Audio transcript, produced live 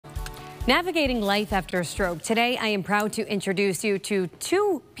Navigating life after a stroke. Today, I am proud to introduce you to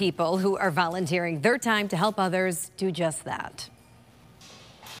two people who are volunteering their time to help others do just that.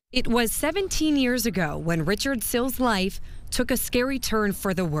 It was 17 years ago when Richard Sills' life took a scary turn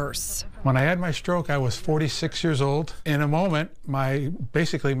for the worse. When I had my stroke, I was 46 years old. In a moment,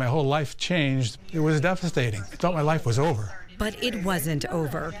 basically my whole life changed. It was devastating. I thought my life was over. But it wasn't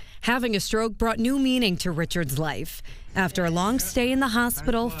over. Having a stroke brought new meaning to Richard's life. After a long stay in the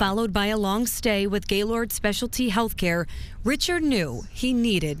hospital, followed by a long stay with Gaylord Specialty Healthcare, Richard knew he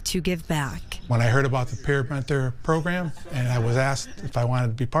needed to give back. When I heard about the peer mentor program and I was asked if I wanted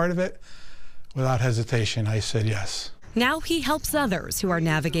to be part of it, without hesitation, I said yes. Now he helps others who are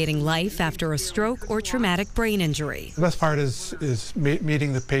navigating life after a stroke or traumatic brain injury. The best part is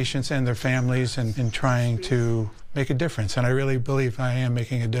meeting the patients and their families and trying to make a difference. And I really believe I am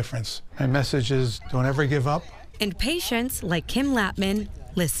making a difference. My message is don't ever give up. And patients like Kim Lapman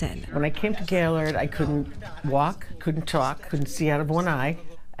listen. When I came to Gaylord, I couldn't walk, couldn't talk, couldn't see out of one eye,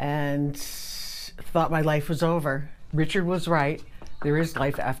 and thought my life was over. Richard was right. There is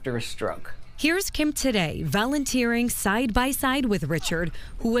life after a stroke. Here's Kim today, volunteering side by side with Richard,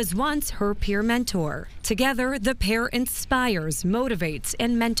 who was once her peer mentor. Together, the pair inspires, motivates,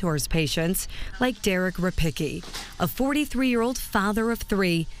 and mentors patients like Derek Rapicki, a 43-year-old father of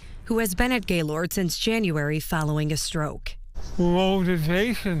three who has been at Gaylord since January following a stroke.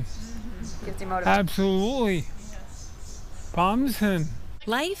 Motivation. Gives you motivation. Absolutely. Promising.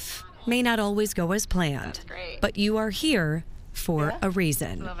 Life may not always go as planned, but you are here for a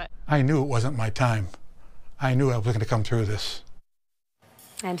reason. Love it. I knew it wasn't my time. I knew I was going to come through this.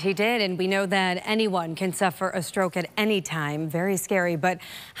 And he did, and we know that anyone can suffer a stroke at any time. Very scary, but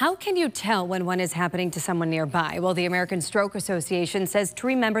how can you tell when one is happening to someone nearby? Well, the American Stroke Association says to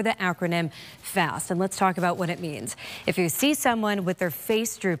remember the acronym FAST, and let's talk about what it means. If you see someone with their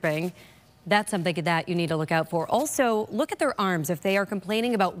face drooping, that's something that you need to look out for. Also, look at their arms. If they are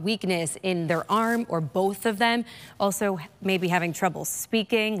complaining about weakness in their arm or both of them, also maybe having trouble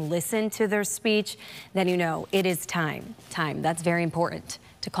speaking, listen to their speech, then you know it is time. That's very important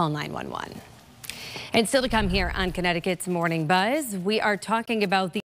to call 911. And still to come here on Connecticut's Morning Buzz, we are talking about the